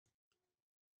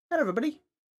Hello everybody,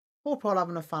 hope you're all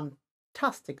having a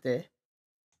fantastic day.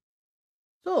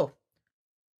 So,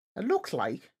 it looks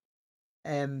like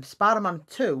Spider-Man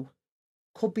 2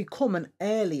 could be coming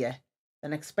earlier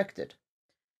than expected.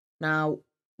 Now,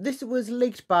 this was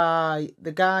leaked by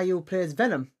the guy who plays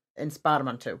Venom in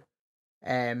Spider-Man 2.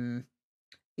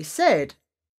 He said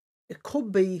it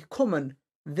could be coming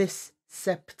this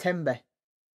September.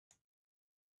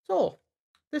 So,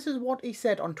 this is what he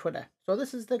said on Twitter. So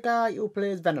this is the guy who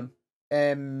plays Venom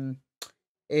in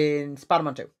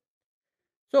Spider-Man 2.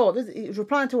 So he was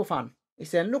replying to a fan. He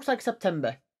said, looks like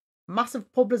September.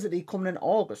 Massive publicity coming in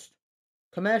August.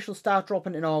 Commercials start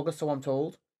dropping in August, so I'm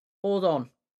told. Hold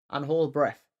on and hold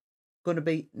breath. Going to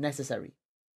be necessary.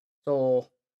 So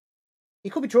he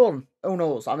could be trolling. Who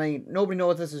knows? I mean, nobody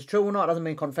knows if this is true or not. It hasn't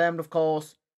been confirmed, of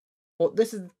course. But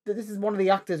this is one of the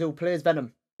actors who plays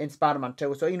Venom in Spider-Man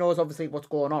 2, so he knows obviously what's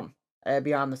going on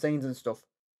behind the scenes and stuff.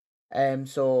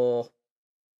 So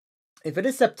if it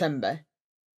is September,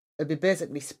 it'd be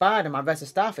basically Spider-Man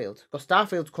versus Starfield, because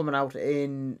Starfield's coming out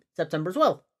in September as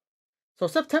well. So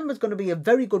September's going to be a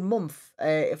very good month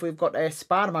if we've got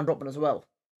Spider-Man dropping as well.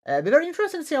 It'd be very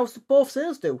interesting to see how both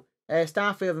sales do.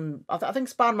 Starfield and I think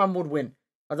Spider-Man would win,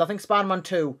 because I think Spider-Man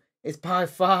 2 is by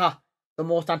far the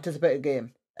most anticipated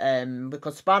game.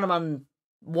 Because Spider-Man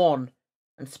 1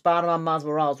 and Spider-Man Miles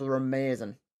Morales were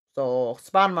amazing. So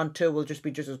Spider-Man 2 will just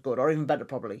be just as good, or even better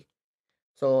probably.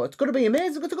 So it's going to be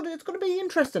amazing. It's going to be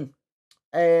interesting.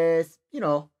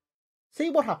 See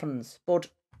what happens. But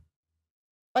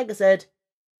like I said,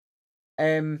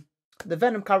 the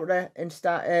Venom character in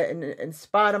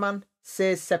Spider-Man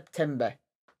says September,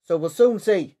 so we'll soon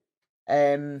see.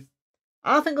 I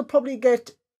think it'll probably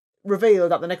get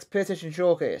revealed at the next PlayStation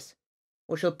Showcase,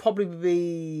 which will probably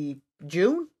be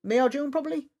May or June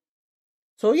probably.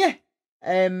 So yeah,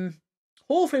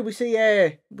 hopefully we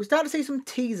start to see some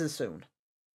teasers soon.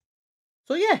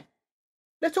 So yeah,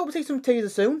 let's hope we see some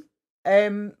teasers soon.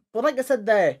 But like I said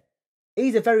there,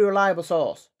 he's a very reliable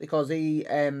source because he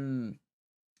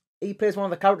plays one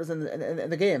of the characters in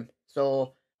the game.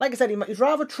 So like I said, he's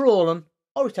rather trolling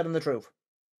or he's telling the truth.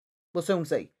 We'll soon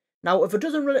see. Now, if it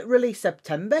doesn't release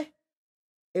September,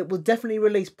 it will definitely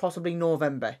release possibly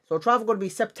November. So it's either going to be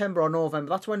September or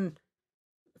November. That's when,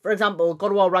 for example,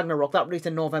 God of War Ragnarok, that released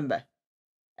in November.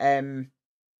 If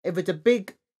it's a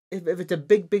big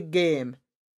game,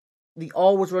 they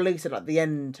always release it at the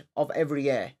end of every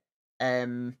year.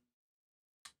 God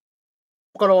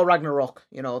of War Ragnarok,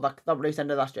 that released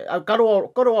end of last year. God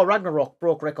of War Ragnarok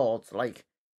broke records. Like,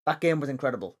 that game was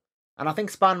incredible. And I think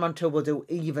Spider-Man 2 will do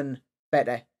even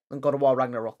better than God of War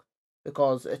Ragnarok,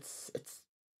 because it's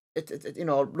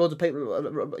loads of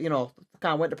people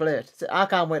can't wait to play it. I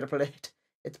can't wait to play it.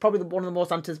 It's probably one of the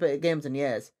most anticipated games in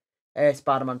years.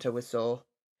 Spider-Man 2 is so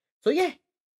yeah.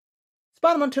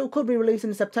 Spider-Man 2 could be released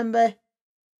in September.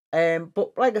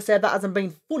 But like I said, that hasn't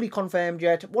been fully confirmed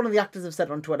yet. One of the actors have said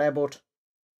it on Twitter, but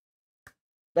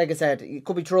like I said, it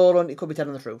could be trolling, it could be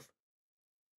telling the truth.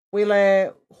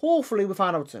 We'll hopefully we'll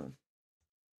find out soon.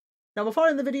 Now, before I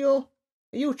end the video,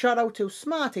 a huge shout out to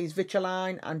Smarties,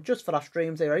 Vitchaline, and Just for Our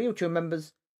Streams. They are YouTube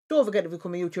members. Don't forget, if you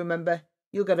become a YouTube member,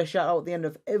 you'll get a shout out at the end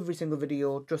of every single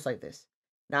video, just like this.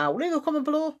 Now, leave a comment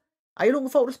below. Are you looking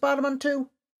forward to Spider-Man 2?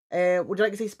 Would you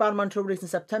like to see Spider-Man 2 released in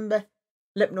September?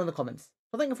 Let me know in the comments.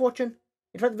 So thank you for watching.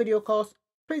 If you liked the video, of course,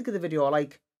 please give the video a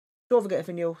like. Don't forget, if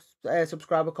you're new,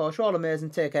 subscribe, of course. You're all amazing.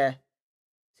 Take care. See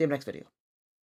you in the next video.